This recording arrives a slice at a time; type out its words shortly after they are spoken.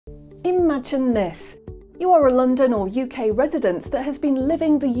Imagine this. You are a London or UK resident that has been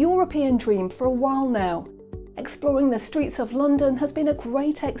living the European dream for a while now. Exploring the streets of London has been a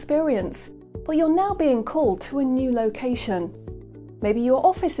great experience, but you're now being called to a new location. Maybe your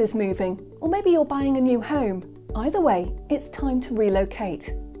office is moving, or maybe you're buying a new home. Either way, it's time to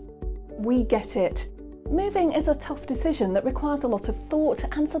relocate. We get it. Moving is a tough decision that requires a lot of thought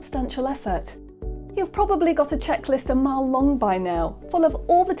and substantial effort. You've probably got a checklist a mile long by now, full of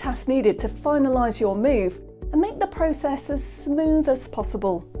all the tasks needed to finalise your move and make the process as smooth as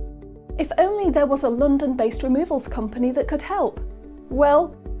possible. If only there was a London-based removals company that could help.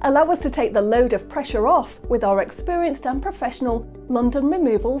 Well, allow us to take the load of pressure off with our experienced and professional London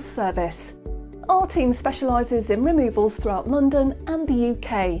removals service. Our team specialises in removals throughout London and the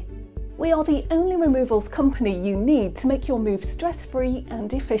UK. We are the only removals company you need to make your move stress-free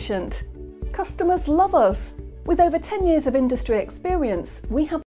and efficient. Customers love us. With over 10 years of industry experience, we have